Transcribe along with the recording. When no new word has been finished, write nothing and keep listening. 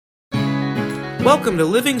Welcome to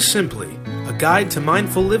Living Simply, a guide to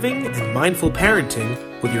mindful living and mindful parenting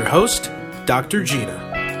with your host, Dr. Gina.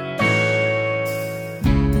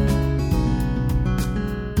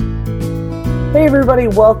 Hey everybody,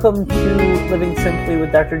 welcome to Living Simply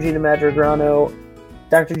with Dr. Gina Madrigrano.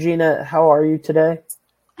 Dr. Gina, how are you today?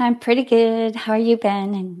 I'm pretty good. How are you,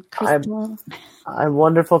 Ben and Crystal? I'm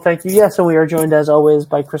wonderful, thank you. Yes, and we are joined as always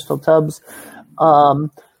by Crystal Tubbs.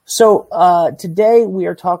 So today we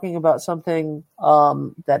are talking about something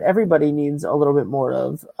that everybody needs a little bit more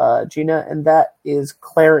of, Gina, and that is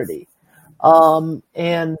clarity. I'm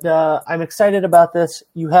excited about this.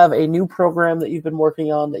 You have a new program that you've been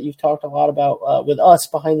working on that you've talked a lot about with us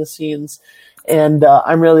behind the scenes, and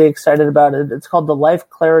I'm really excited about it. It's called the Life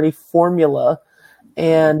Clarity Formula.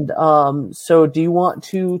 And so do you want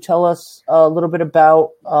to tell us a little bit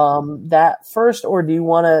about that first, or do you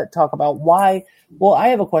want to talk about why? Well, I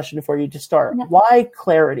have a question for you to start. Why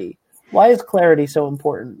clarity? Why is clarity so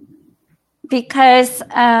important? Because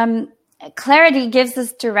clarity gives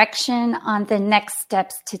us direction on the next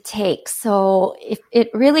steps to take. So it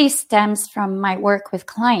really stems from my work with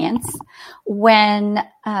clients when,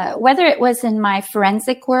 whether it was in my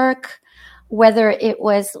forensic work, whether it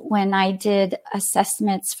was when I did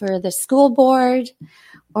assessments for the school board,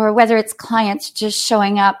 or whether it's clients just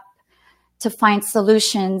showing up to find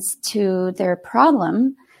solutions to their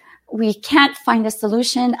problem, we can't find a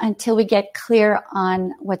solution until we get clear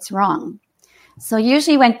on what's wrong. So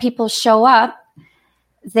usually when people show up,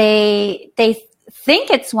 they think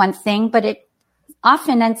it's one thing, but it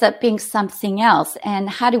often ends up being something else. And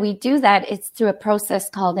how do we do that? It's through a process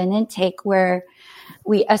called an intake, where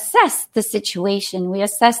we assess the situation, we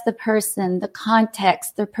assess the person, the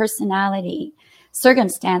context, their personality,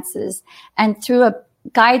 circumstances, and through a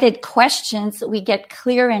guided questions, we get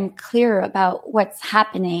clearer and clearer about what's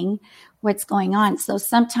happening, what's going on. So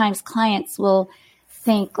sometimes clients will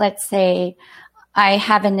think, let's say, I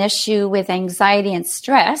have an issue with anxiety and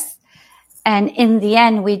stress. And in the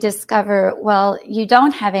end, we discover, well, you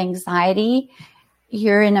don't have anxiety.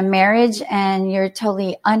 You're in a marriage and you're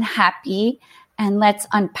totally unhappy. And let's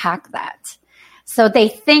unpack that. So they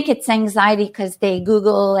think it's anxiety because they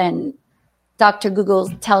Google and Dr. Google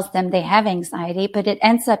tells them they have anxiety, but it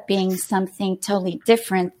ends up being something totally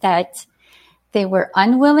different that they were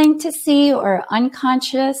unwilling to see or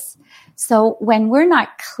unconscious. So when we're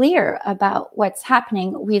not clear about what's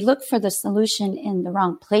happening, we look for the solution in the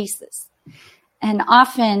wrong places. And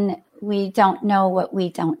often we don't know what we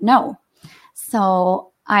don't know.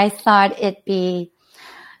 So I thought it'd be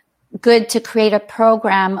good to create a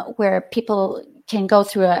program where people can go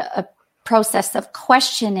through a process of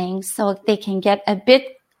questioning so they can get a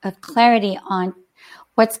bit of clarity on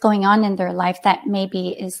what's going on in their life that maybe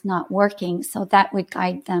is not working. So that would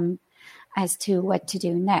guide them as to what to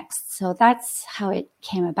do next. So that's how it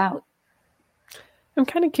came about. I'm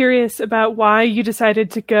kind of curious about why you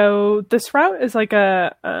decided to go this route as like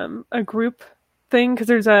a group thing, because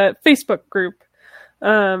there's a Facebook group.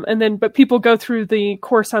 But people go through the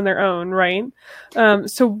course on their own, right?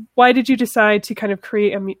 So why did you decide to kind of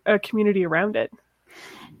create a community around it?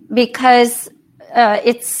 Because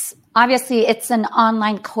it's an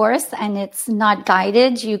online course and it's not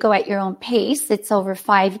guided. You go at your own pace. It's over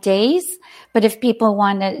 5 days. But if people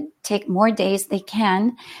want to take more days, they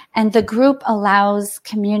can. And the group allows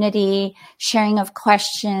community sharing of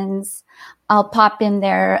questions. I'll pop in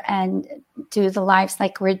there and do the lives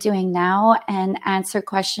like we're doing now and answer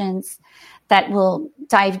questions that will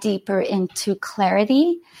dive deeper into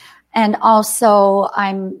clarity. And also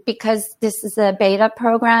because this is a beta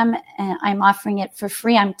program and I'm offering it for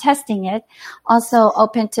free, I'm testing it, also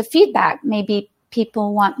open to feedback. Maybe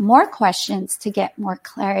people want more questions to get more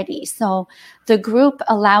clarity. So the group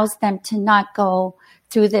allows them to not go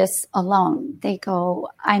through this alone. They go,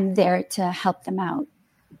 I'm there to help them out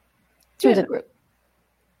through the group.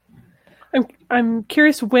 I'm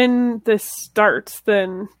curious when this starts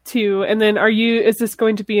then too. And then is this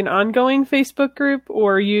going to be an ongoing Facebook group,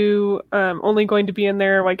 or are you only going to be in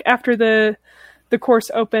there like after the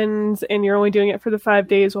course opens and you're only doing it for the 5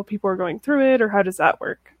 days while people are going through it, or how does that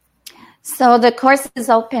work? So the course is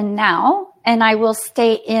open now and I will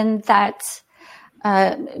stay in that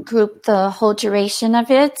group the whole duration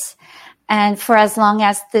of it and for as long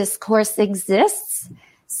as this course exists.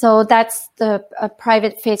 So that's a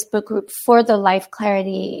private Facebook group for the Life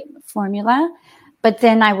Clarity Formula. But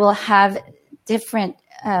then I will have different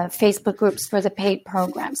Facebook groups for the paid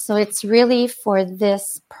program. So it's really for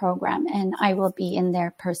this program, and I will be in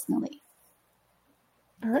there personally.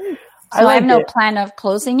 All right. So I have no plan of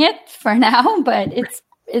closing it for now, but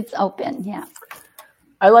it's open. Yeah.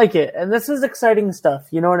 I like it. And this is exciting stuff.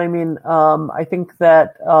 You know what I mean? I think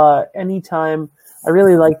that anytime, I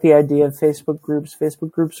really like the idea of Facebook groups.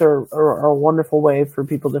 Facebook groups are a wonderful way for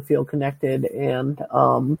people to feel connected. And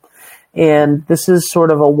this is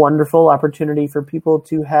sort of a wonderful opportunity for people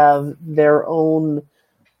to have their own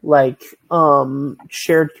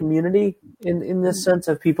shared community in this sense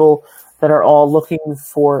of people that are all looking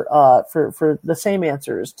for the same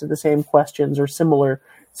answers to the same questions or similar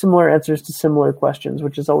answers to similar questions,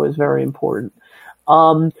 which is always very important.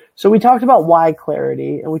 So we talked about why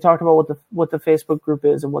Clarity, and we talked about what the Facebook group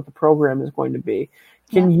is and what the program is going to be.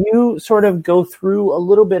 Can you sort of go through a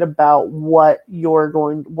little bit about what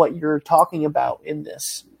you're talking about in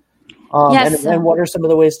this? Yes. And what are some of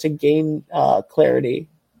the ways to gain clarity?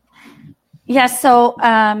 Yes. So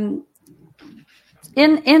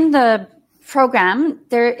in the program,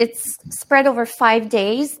 it's spread over 5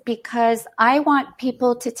 days because I want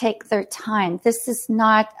people to take their time. This is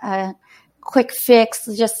not a quick fix,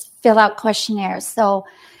 just fill out questionnaires. So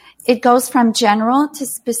it goes from general to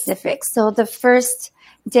specific. So the first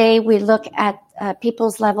day we look at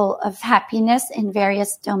people's level of happiness in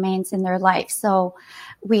various domains in their life. So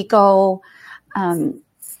we go,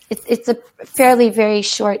 it's a fairly very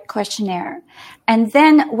short questionnaire. And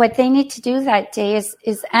then what they need to do that day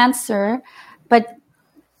is answer, but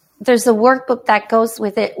there's a workbook that goes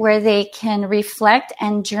with it where they can reflect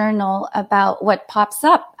and journal about what pops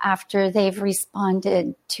up after they've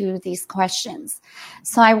responded to these questions.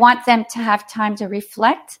 So I want them to have time to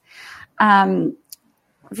reflect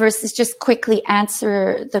versus just quickly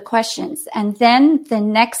answer the questions. And then the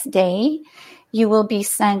next day, you will be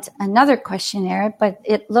sent another questionnaire, but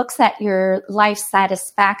it looks at your life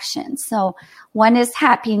satisfaction. So one is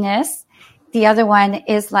happiness. The other one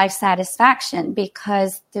is life satisfaction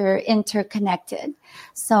because they're interconnected.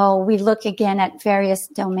 So we look again at various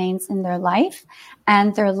domains in their life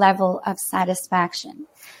and their level of satisfaction.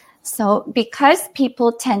 So because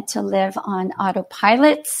people tend to live on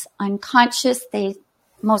autopilot, unconscious, they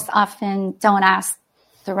most often don't ask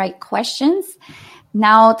the right questions.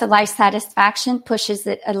 Now the life satisfaction pushes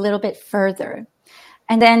it a little bit further.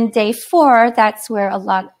 And then day 4, that's where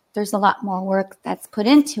there's a lot more work that's put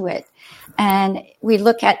into it. And we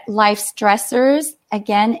look at life stressors,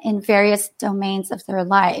 again, in various domains of their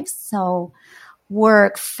lives. So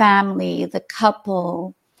work, family, the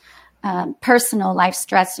couple, personal life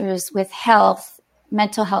stressors with health,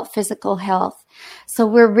 mental health, physical health. So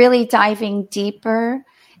we're really diving deeper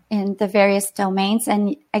in the various domains.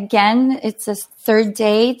 And again, it's a third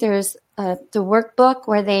day. There's the workbook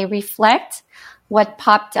where they reflect what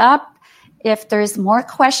popped up. If there's more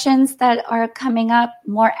questions that are coming up,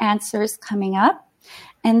 more answers coming up.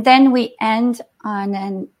 And then we end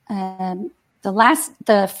on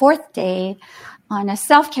the fourth day on a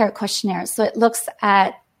self-care questionnaire. So it looks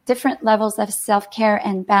at different levels of self-care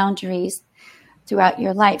and boundaries throughout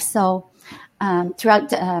your life. So throughout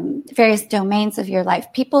various domains of your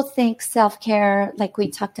life, people think self-care, like we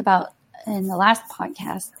talked about in the last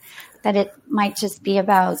podcast, that it might just be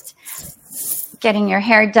about getting your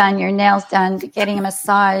hair done, your nails done, getting a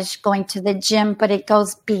massage, going to the gym, but it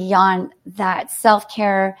goes beyond that.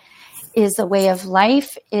 Self-care is a way of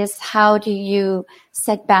life, is how do you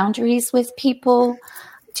set boundaries with people?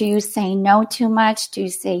 Do you say no too much? Do you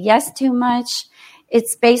say yes too much?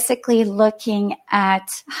 It's basically looking at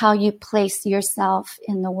how you place yourself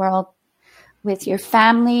in the world with your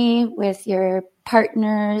family, with your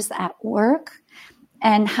partners at work,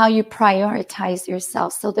 and how you prioritize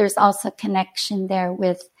yourself. So there's also a connection there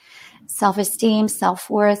with self-esteem,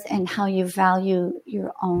 self-worth, and how you value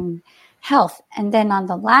your own health. And then on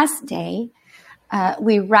the last day,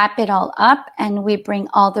 we wrap it all up and we bring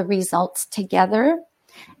all the results together.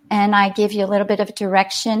 And I give you a little bit of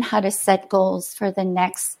direction how to set goals for the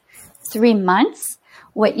next 3 months,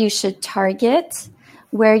 what you should target,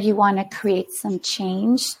 where you want to create some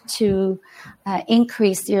change to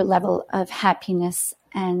increase your level of happiness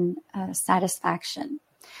and satisfaction.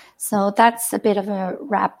 So that's a bit of a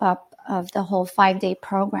wrap up of the whole 5-day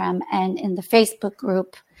program. And in the Facebook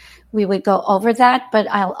group, we would go over that, but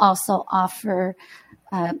I'll also offer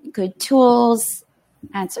good tools,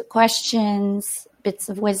 answer questions, bits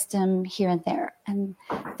of wisdom here and there. And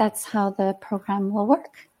that's how the program will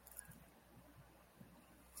work.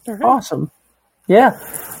 Awesome. Yeah,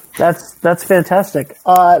 that's fantastic.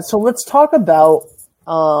 So let's talk about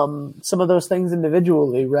some of those things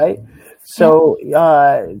individually, right? So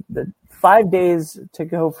the 5 days to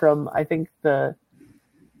go from, I think the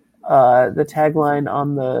tagline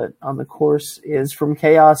on the course is from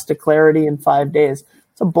chaos to clarity in 5 days.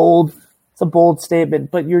 It's it's a bold statement,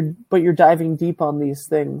 but you're diving deep on these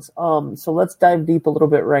things. So let's dive deep a little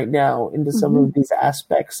bit right now into some of these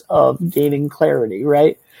aspects of gaining clarity,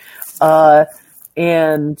 right?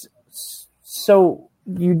 And so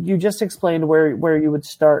you just explained where you would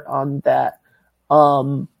start on that.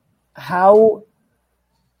 How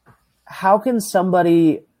can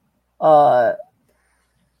somebody, what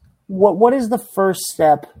is the first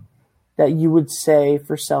step that you would say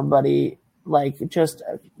for somebody, like, just,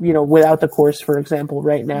 without the course, for example,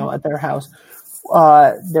 right now at their house,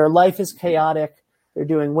 their life is chaotic. They're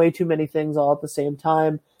doing way too many things all at the same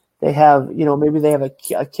time. They have, maybe they have a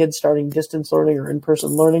kid starting distance learning or in-person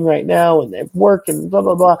learning right now, and they have work and blah,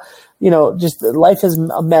 blah, blah. Just life is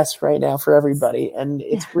a mess right now for everybody. And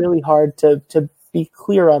it's really hard to be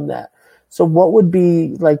clear on that. So what would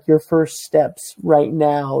be like your first steps right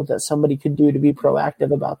now that somebody could do to be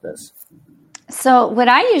proactive about this? So what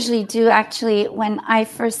I usually do, actually, when I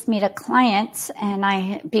first meet a client,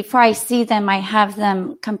 and before I see them, I have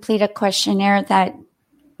them complete a questionnaire that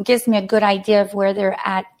gives me a good idea of where they're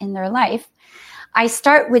at in their life. I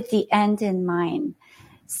start with the end in mind.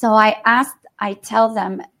 So I tell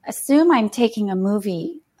them, assume I'm taking a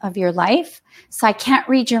movie of your life, so I can't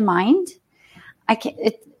read your mind.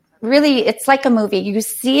 It's like a movie. You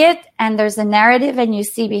see it, and there's a narrative, and you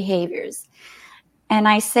see behaviors. And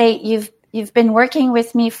I say, You've been working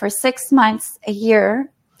with me for 6 months, a year,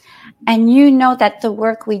 and you know that the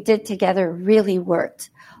work we did together really worked.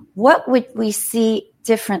 What would we see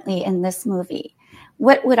differently in this movie?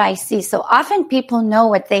 What would I see? So often people know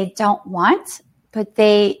what they don't want, but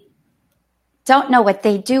they don't know what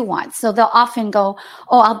they do want. So they'll often go,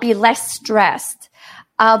 I'll be less stressed.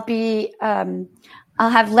 I'll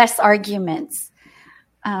have less arguments.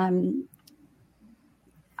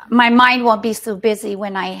 My mind won't be so busy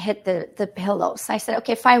when I hit the pillow. So I said,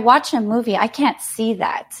 okay, if I watch a movie, I can't see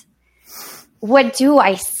that. What do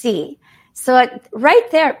I see? So right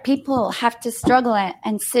there, people have to struggle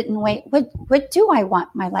and sit and wait. What do I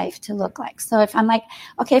want my life to look like? So if I'm like,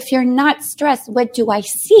 okay, if you're not stressed, what do I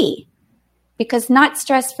see? Because not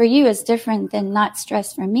stressed for you is different than not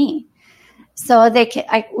stressed for me. So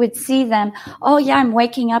I would see them, I'm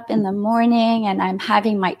waking up in the morning and I'm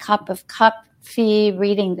having my cup of coffee,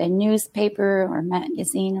 reading the newspaper or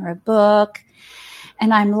magazine or a book,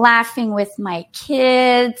 and I'm laughing with my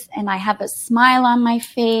kids, and I have a smile on my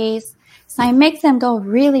face. So I make them go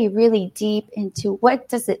really, really deep into what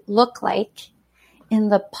does it look like in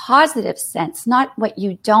the positive sense, not what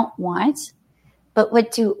you don't want, but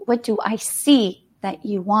what do I see that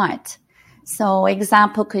you want? So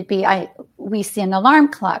example could be, we see an alarm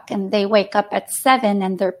clock and they wake up at 7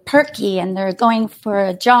 and they're perky and they're going for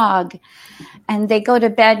a jog, and they go to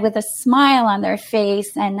bed with a smile on their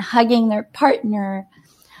face and hugging their partner.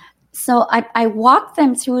 So I walk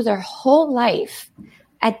them through their whole life.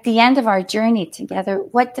 At the end of our journey together,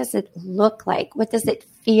 what does it look like? What does it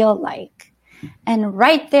feel like? And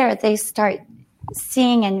right there, they start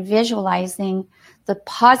seeing and visualizing the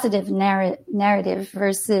positive narrative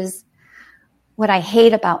versus what I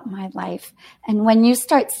hate about my life. And when you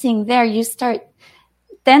start seeing there,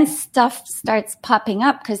 then stuff starts popping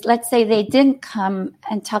up, because let's say they didn't come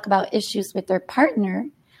and talk about issues with their partner.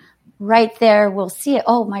 Right there, we'll see it.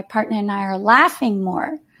 Oh, my partner and I are laughing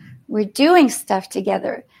more. We're doing stuff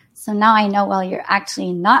together. So now I know, well, you're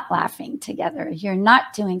actually not laughing together. You're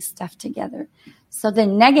not doing stuff together. So the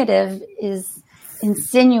negative is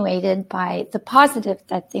insinuated by the positive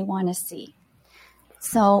that they want to see.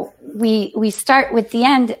 So we start with the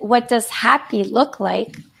end. What does happy look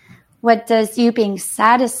like? What does you being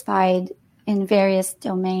satisfied in various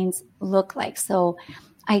domains look like? So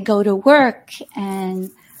I go to work and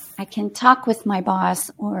I can talk with my boss,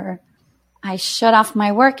 or I shut off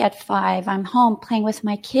my work at 5. I'm home playing with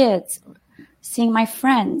my kids, seeing my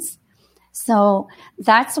friends. So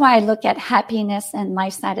that's why I look at happiness and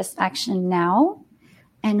life satisfaction now.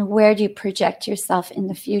 And where do you project yourself in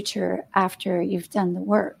the future after you've done the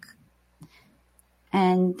work?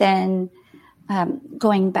 And then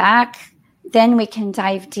going back, then we can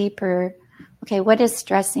dive deeper. Okay, what is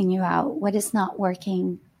stressing you out? What is not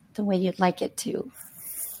working the way you'd like it to?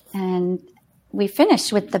 And we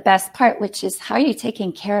finish with the best part, which is how are you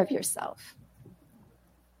taking care of yourself,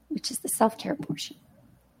 which is the self-care portion.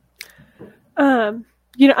 A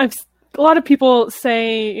lot of people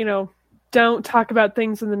say, don't talk about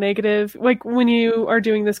things in the negative. Like when you are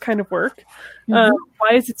doing this kind of work, why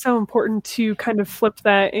is it so important to kind of flip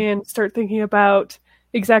that and start thinking about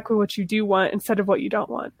exactly what you do want instead of what you don't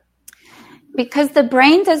want? Because the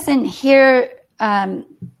brain doesn't hear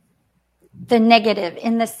the negative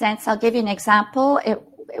in the sense, I'll give you an example. It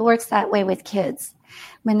works that way with kids.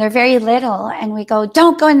 when they're very little and we go,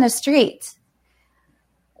 don't go in the street.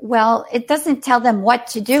 Well, it doesn't tell them what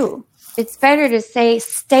to do. It's better to say,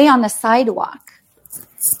 stay on the sidewalk.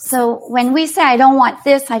 So when we say, I don't want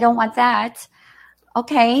this, I don't want that.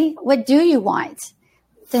 Okay, what do you want?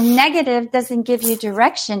 The negative doesn't give you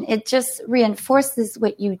direction. It just reinforces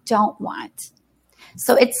what you don't want.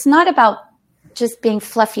 So it's not about just being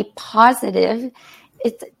fluffy positive.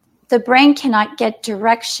 The brain cannot get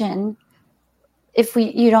direction if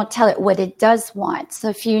you don't tell it what it does want. So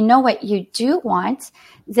if you know what you do want,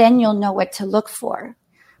 then you'll know what to look for.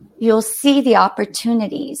 You'll see the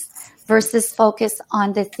opportunities versus focus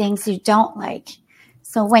on the things you don't like.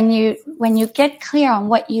 So when you get clear on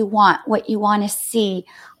what you want to see,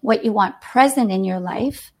 what you want present in your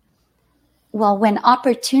life, well, when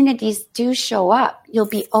opportunities do show up, you'll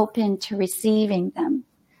be open to receiving them.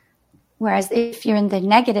 Whereas if you're in the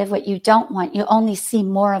negative, what you don't want, you only see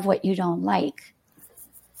more of what you don't like.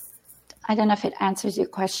 I don't know if it answers your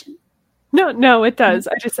question. No, it does.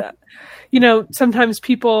 I just, sometimes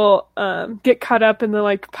people get caught up in the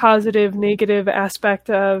like positive, negative aspect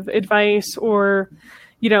of advice, or,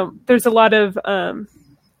 there's a lot of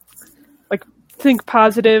like think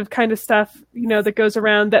positive kind of stuff, that goes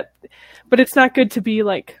around that, but it's not good to be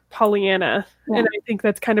like Pollyanna. Yeah. And I think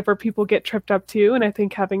that's kind of where people get tripped up too. And I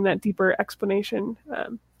think having that deeper explanation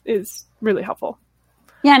is really helpful.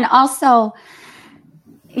 Yeah. And also,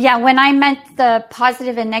 when I meant the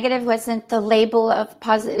positive and negative, wasn't the label of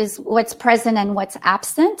positive is what's present and what's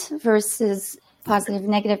absent versus positive,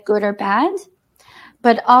 negative, good or bad.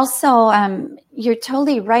 But also, you're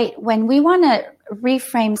totally right. When we want to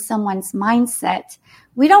reframe someone's mindset,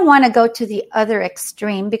 we don't want to go to the other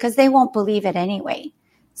extreme because they won't believe it anyway.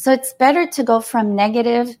 So it's better to go from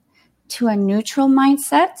negative to a neutral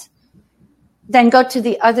mindset than go to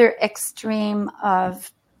the other extreme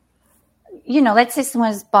of, let's say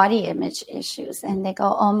someone has body image issues and they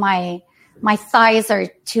go, oh, my thighs are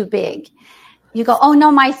too big. You go, oh, no,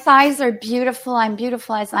 my thighs are beautiful. I'm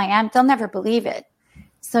beautiful as I am. They'll never believe it.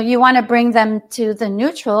 So you want to bring them to the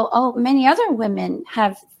neutral. Oh, many other women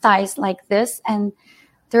have thighs like this. And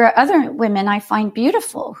there are other women I find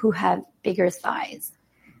beautiful who have bigger thighs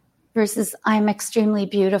versus I'm extremely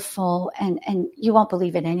beautiful and you won't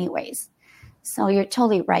believe it anyways. So you're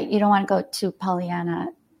totally right. You don't want to go to Pollyanna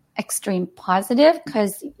extreme positive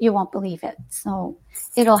because you won't believe it. So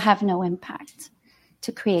it'll have no impact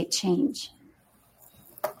to create change.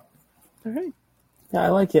 All right. Yeah, I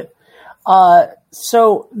like it.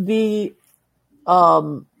 So the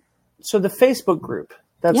Facebook group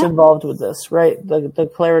that's involved with this, right?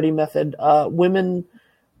 The Clarity Method, Women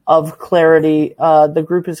of Clarity. The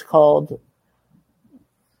group is called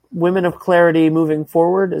Women of Clarity Moving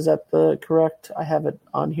Forward. Is that the correct? I have it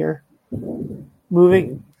on here.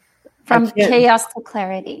 Moving from chaos to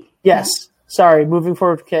clarity. Yes. Yeah. Sorry. Moving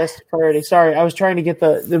forward to chaos to clarity. Sorry. I was trying to get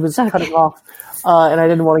it was cutting off, and I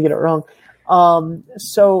didn't want to get it wrong.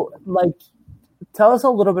 So tell us a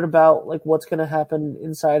little bit about what's going to happen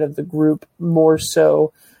inside of the group more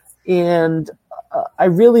so. And I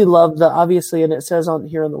really love obviously, and it says on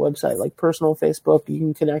here on the website, personal Facebook, you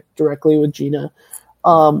can connect directly with Gina,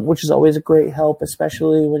 which is always a great help,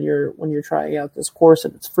 especially when you're trying out this course,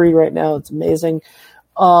 and it's free right now. It's amazing.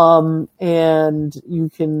 And you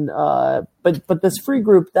can, but this free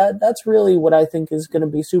group, that's really what I think is going to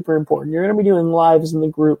be super important. You're going to be doing lives in the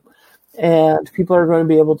group, and people are going to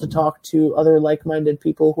be able to talk to other like-minded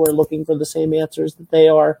people who are looking for the same answers that they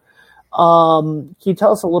are. Can you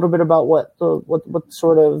tell us a little bit about what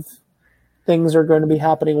sort of things are going to be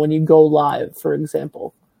happening when you go live, for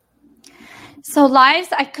example? So lives,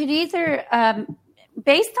 I could either,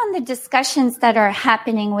 based on the discussions that are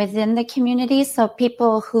happening within the community, so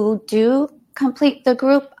people who do complete the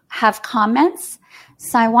group have comments.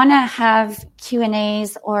 So I want to have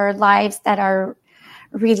Q&As or lives that are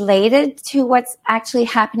related to what's actually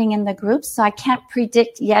happening in the group. So I can't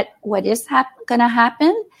predict yet what is going to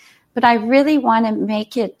happen, but I really want to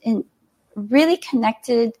make it really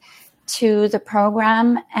connected to the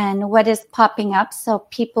program and what is popping up so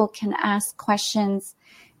people can ask questions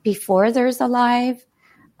before there's a live,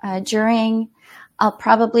 during. I'll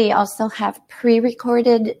probably also have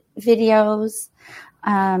pre-recorded videos.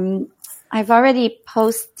 I've already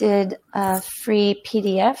posted a free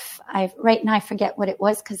PDF. Right now I forget what it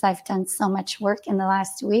was because I've done so much work in the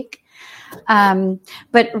last week.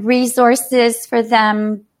 But resources for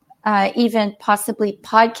them, even possibly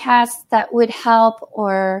podcasts that would help,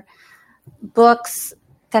 or books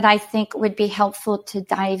that I think would be helpful to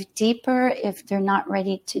dive deeper if they're not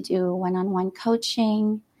ready to do one-on-one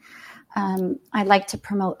coaching. I like to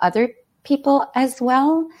promote other people as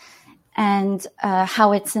well. and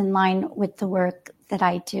how it's in line with the work that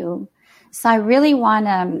I do. So I really want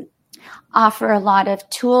to offer a lot of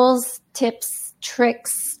tools, tips,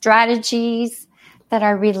 tricks, strategies that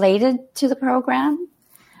are related to the program,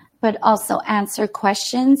 but also answer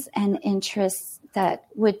questions and interests that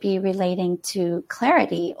would be relating to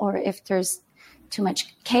clarity, or if there's too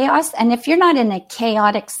much chaos. And if you're not in a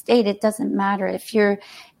chaotic state, it doesn't matter. If you're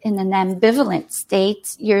in an ambivalent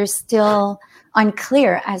state, you're still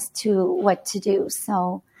unclear as to what to do.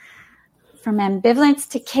 So from ambivalence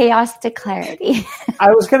to chaos to clarity.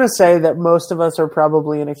 I was going to say that most of us are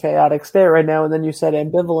probably in a chaotic state right now, and then you said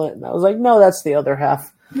ambivalent, and I was like, no, that's the other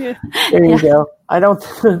half. Yeah. There you go. I don't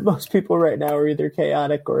think most people right now are either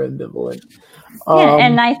chaotic or ambivalent. Yeah,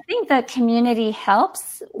 and I think the community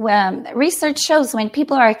helps. Research shows when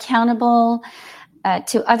people are accountable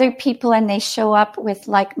to other people and they show up with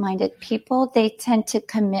like-minded people, they tend to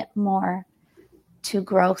commit more to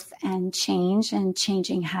growth and change and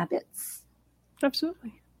changing habits.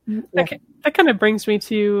 Absolutely. Yeah. Okay. That kind of brings me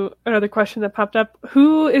to another question that popped up.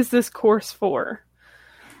 Who is this course for?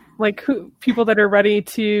 Like, who, people that are ready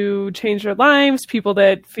to change their lives, people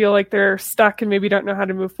that feel like they're stuck and maybe don't know how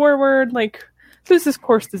to move forward. Like, who's this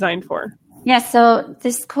course designed for? Yeah, so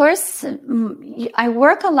this course, I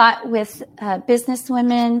work a lot with business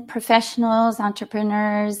women, professionals,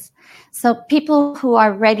 entrepreneurs, so people who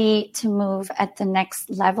are ready to move at the next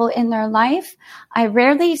level in their life. I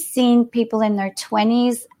rarely seen people in their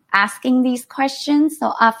 20s asking these questions,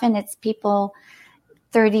 so often it's people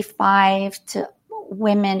 35 to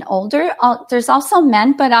women older. There's also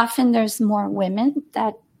men, but often there's more women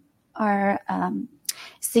that are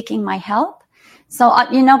seeking my help. So,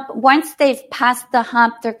 once they've passed the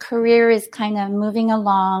hump, their career is kind of moving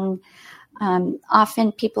along.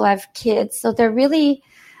 Often people have kids. So they're really,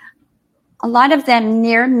 a lot of them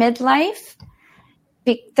near midlife,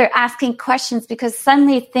 they're asking questions because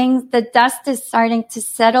suddenly the dust is starting to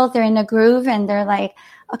settle. They're in a groove and they're like,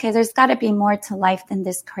 okay, there's got to be more to life than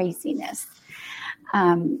this craziness.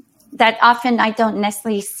 That often I don't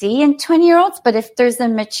necessarily see in 20-year-olds, but if there's a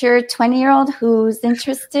mature 20-year-old who's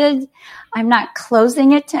interested, I'm not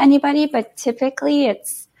closing it to anybody, but typically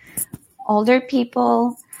it's older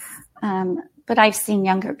people. But I've seen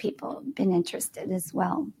younger people been interested as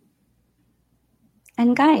well.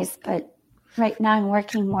 And guys, but right now I'm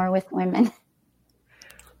working more with women.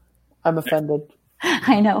 I'm offended.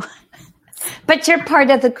 I know. But you're part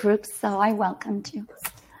of the group, so I welcomed you.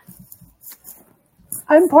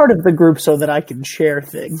 I'm part of the group so that I can share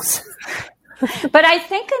things. But I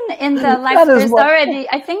think in the life, there's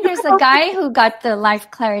a guy who got the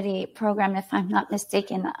Life Clarity program, if I'm not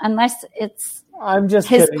mistaken, unless it's I'm just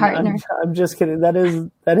his kidding. partner. I'm just kidding. That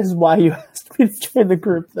is why you asked me to join the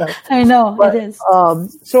group, though. I know, but, it is.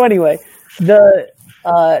 So anyway, and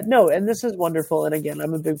this is wonderful. And again,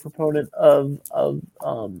 I'm a big proponent of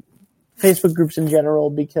Facebook groups in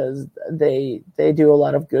general because they do a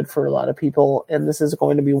lot of good for a lot of people, and this is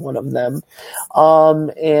going to be one of them.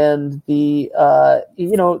 And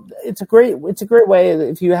it's a great way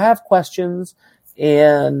if you have questions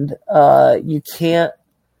and you can't,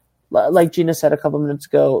 like Gina said a couple minutes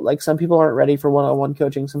ago, like some people aren't ready for one-on-one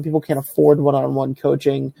coaching. Some people can't afford one-on-one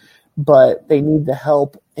coaching, but they need the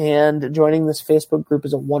help. And joining this Facebook group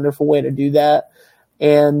is a wonderful way to do that.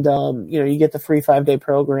 And, you get the free 5-day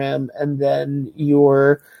program, and then you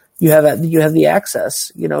have the access,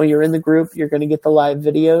 you're in the group, you're going to get the live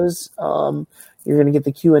videos. You're going to get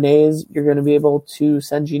the Q&As. You're going to be able to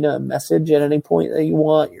send Gina a message at any point that you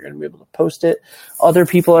want. You're going to be able to post it. Other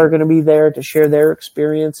people are going to be there to share their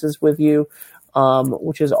experiences with you,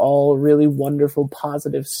 which is all really wonderful,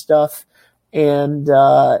 positive stuff. And,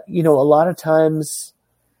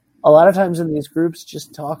 a lot of times in these groups,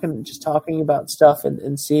 just talking about stuff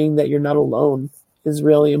and seeing that you're not alone is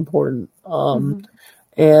really important.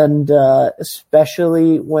 And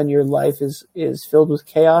especially when your life is filled with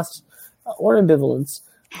chaos or ambivalence,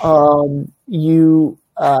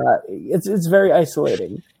 it's very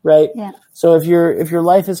isolating, right? Yeah. So if your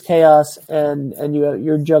life is chaos and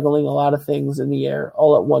you're juggling a lot of things in the air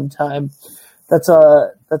all at one time,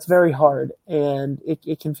 that's very hard, and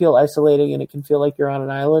it can feel isolating, and it can feel like you're on an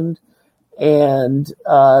island. And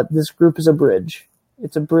this group is a bridge.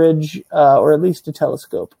 It's a bridge, or at least a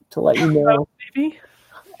telescope, to let you know. Maybe.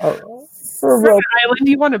 For a rope. An island,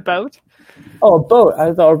 you want a boat? Oh, a boat.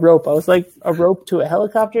 I thought a rope. I was like, a rope to a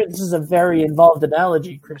helicopter? This is a very involved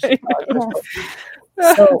analogy, Christian.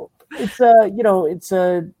 So it's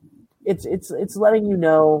letting you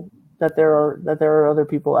know that there are other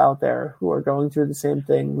people out there who are going through the same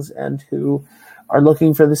things and who are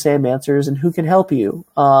looking for the same answers and who can help you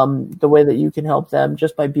the way that you can help them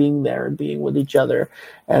just by being there and being with each other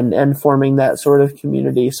and forming that sort of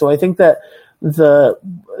community. So I think that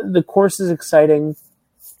the course is exciting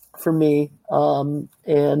for me,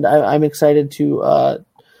 and I'm excited to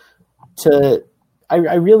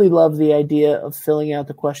I really love the idea of filling out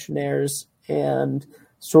the questionnaires and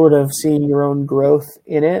sort of seeing your own growth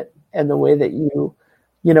in it and the way that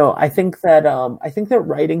I think that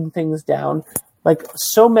writing things down, like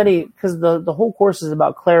so many, because the whole course is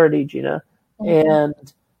about clarity, Gina,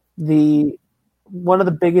 and one of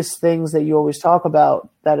the biggest things that you always talk about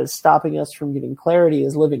that is stopping us from getting clarity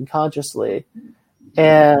is living consciously.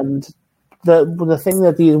 And the thing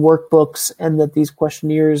that these workbooks and that these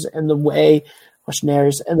questionnaires and the way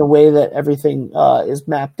that everything is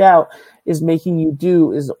mapped out is making you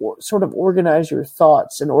do is sort of organize your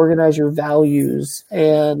thoughts and organize your values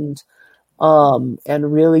and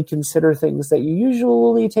really consider things that you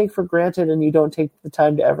usually take for granted and you don't take the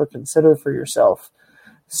time to ever consider for yourself.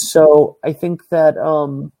 So I think that,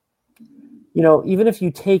 even if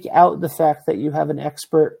you take out the fact that you have an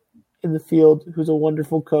expert in the field who's a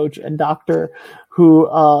wonderful coach and doctor who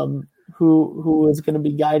is going to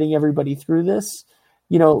be guiding everybody through this,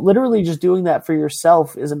 literally just doing that for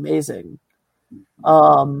yourself is amazing.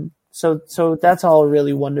 So that's all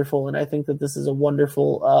really wonderful. And I think that this is a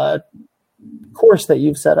wonderful course that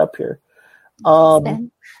you've set up here.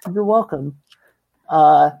 You're welcome.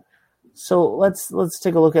 So let's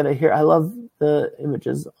take a look at it here. I love the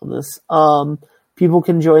images on this. People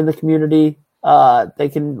can join the community. They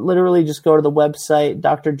can literally just go to the website,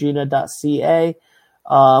 drgina.ca,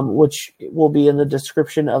 which will be in the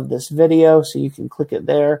description of this video. So you can click it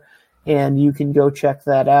there and you can go check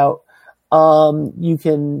that out. You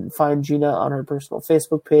can find Gina on her personal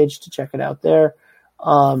Facebook page to check it out there.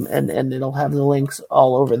 And it'll have the links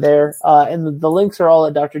all over there. And the links are all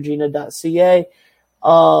at drgina.ca.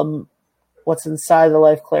 What's inside the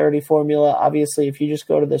Life Clarity Formula? Obviously, if you just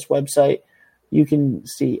go to this website, you can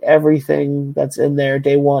see everything that's in there.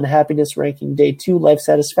 Day 1, happiness ranking. Day 2, life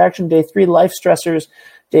satisfaction. Day 3, life stressors.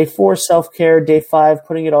 Day 4, self-care. Day 5,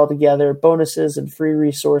 putting it all together. Bonuses and free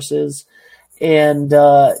resources. And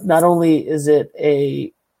not only is it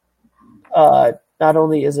a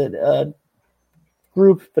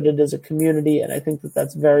group, but it is a community. And I think that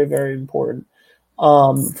that's very, very important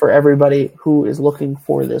for everybody who is looking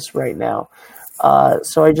for this right now.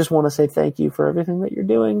 So I just want to say thank you for everything that you're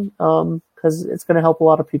doing, because it's going to help a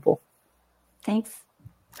lot of people. Thanks.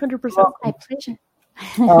 100%. My pleasure.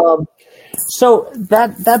 So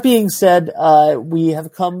that being said, we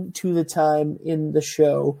have come to the time in the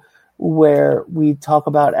show where we talk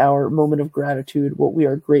about our moment of gratitude, what we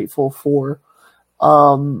are grateful for.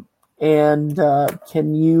 And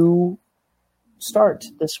can you start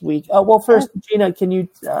this week? Well, first, Gina, can you?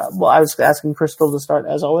 I was asking Crystal to start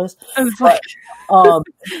as always. I was like, but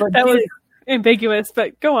that Gina, was ambiguous,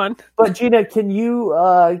 but go on. But Gina, can you?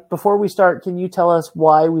 Before we start, can you tell us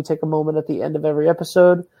why we take a moment at the end of every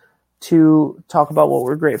episode to talk about what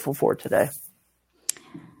we're grateful for today?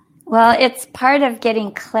 Well, it's part of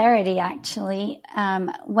getting clarity, actually.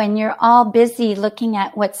 When you're all busy looking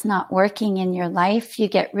at what's not working in your life, you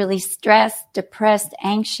get really stressed, depressed,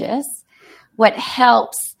 anxious. What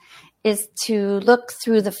helps is to look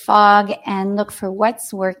through the fog and look for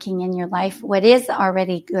what's working in your life, what is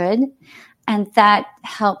already good. And that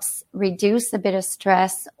helps reduce a bit of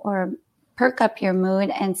stress or perk up your mood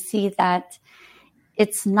and see that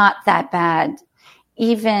it's not that bad.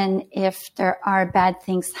 Even if there are bad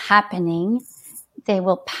things happening, they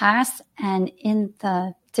will pass. And in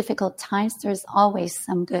the difficult times, there's always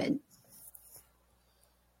some good.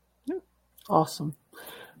 Awesome.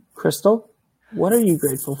 Crystal, what are you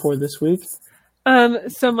grateful for this week?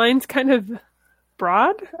 So mine's kind of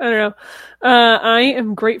broad. I don't know. I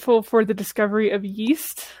am grateful for the discovery of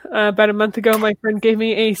yeast. About a month ago, my friend gave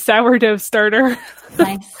me a sourdough starter.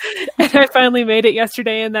 Nice. And I finally made it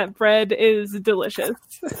yesterday, and that bread is delicious.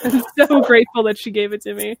 I'm so grateful that she gave it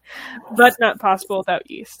to me, but not possible without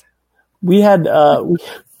yeast. We had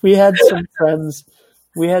we had some friends.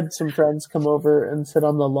 We had some friends come over and sit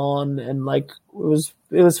on the lawn, and it was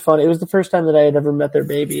fun. It was the first time that I had ever met their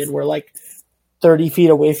baby, and we're 30 feet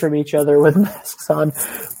away from each other with masks on,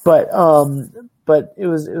 but it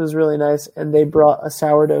was really nice. And they brought a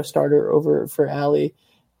sourdough starter over for Allie,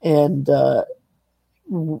 and the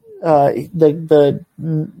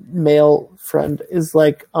male friend is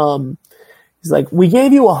he's like, we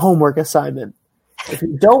gave you a homework assignment. If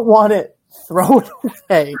you don't want it, throw it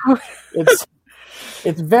away.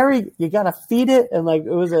 it's very, you gotta feed it, and like it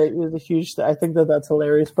was a huge. I think that's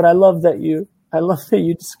hilarious. But I love that you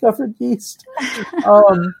discovered yeast.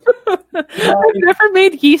 I've never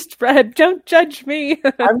made yeast bread. Don't judge me.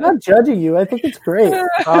 I'm not judging you. I think it's great.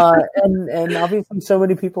 And obviously so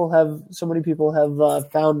many people have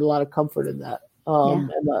found a lot of comfort in that.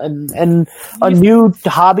 And a new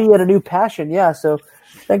hobby and a new passion. Yeah. So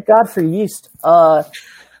thank God for yeast,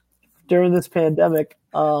 during this pandemic.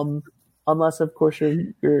 Unless of course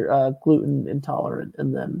you're gluten intolerant,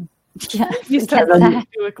 and then and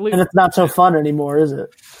it's not so fun anymore, is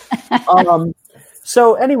it?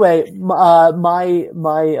 So anyway, my thing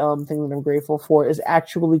that I'm grateful for is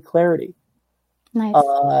actually clarity. Nice.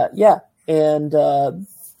 And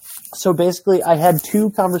so basically, I had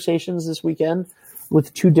 2 conversations this weekend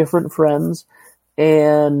with 2 different friends,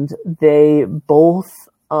 and they both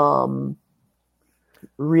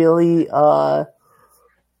really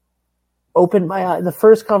opened my eye. The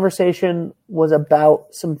first conversation was about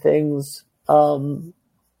some things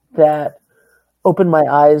that opened my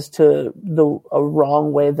eyes to a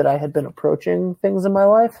wrong way that I had been approaching things in my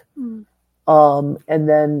life. And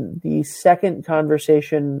then the second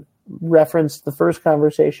conversation referenced the first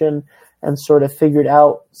conversation and sort of figured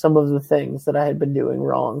out some of the things that I had been doing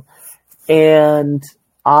wrong. And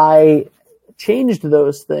I changed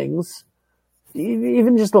those things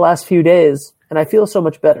even just the last few days, and I feel so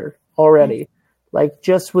much better already. Like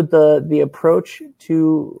just with the approach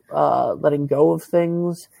to letting go of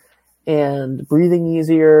things and breathing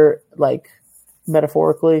easier, like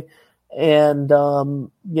metaphorically, and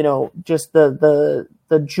just the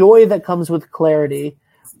joy that comes with clarity.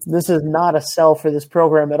 This is not a sell for this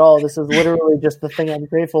program at all. This is literally just the thing I'm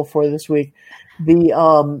grateful for this week.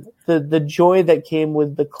 The joy that came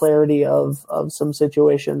with the clarity of some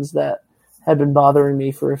situations that had been bothering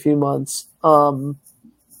me for a few months. I've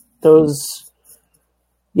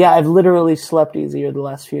literally slept easier the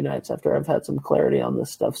last few nights after I've had some clarity on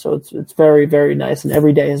this stuff. So it's very, very nice. And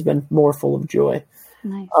every day has been more full of joy.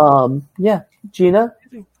 Nice. Gina?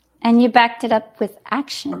 And you backed it up with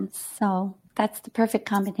actions. So that's the perfect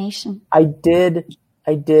combination. I did.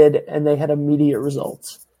 And they had immediate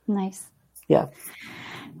results. Nice. Yeah.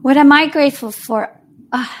 What am I grateful for?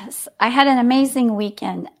 I had an amazing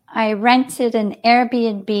weekend. I rented an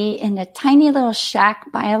Airbnb in a tiny little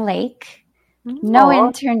shack by a lake, no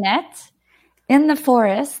internet, in the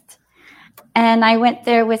forest. And I went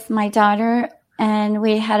there with my daughter and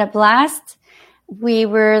we had a blast. We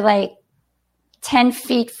were like 10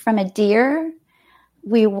 feet from a deer.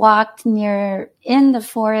 We walked in the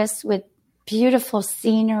forest with beautiful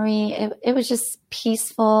scenery. It was just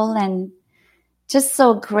peaceful and just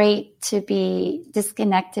so great to be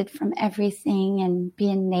disconnected from everything and be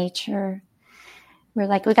in nature. We're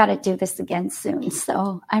like, we got to do this again soon.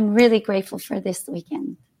 So I'm really grateful for this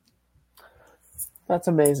weekend. That's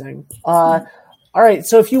amazing. All right.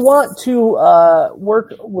 So if you want to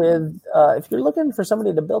work with, if you're looking for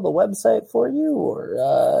somebody to build a website for you or,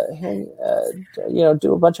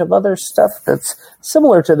 do a bunch of other stuff that's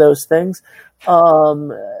similar to those things,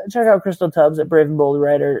 check out Crystal Tubbs at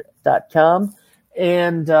braveandboldwriter.com.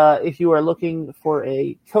 And if you are looking for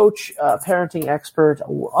a coach, parenting expert,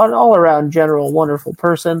 an all-around general wonderful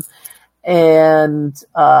person, and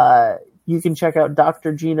you can check out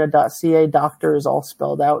drgina.ca. Doctor is all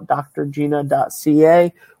spelled out,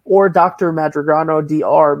 drgina.ca, or Dr. Madrigrano,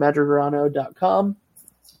 drmadrigrano.com.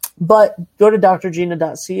 But go to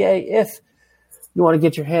drgina.ca if you want to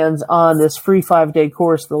get your hands on this free 5-day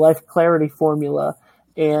course, The Life Clarity Formula,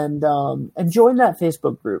 and join that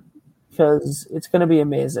Facebook group, because it's going to be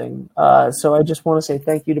amazing. So I just want to say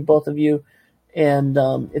thank you to both of you. And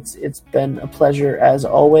it's been a pleasure as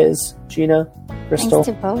always. Gina, Crystal.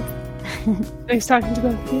 Thanks to both. Nice talking to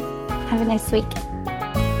both of you. Have a nice week.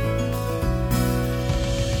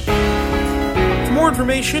 For more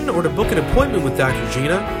information or to book an appointment with Dr.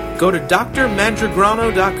 Gina, go to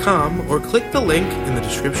drmadrigrano.com or click the link in the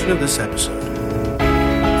description of this episode.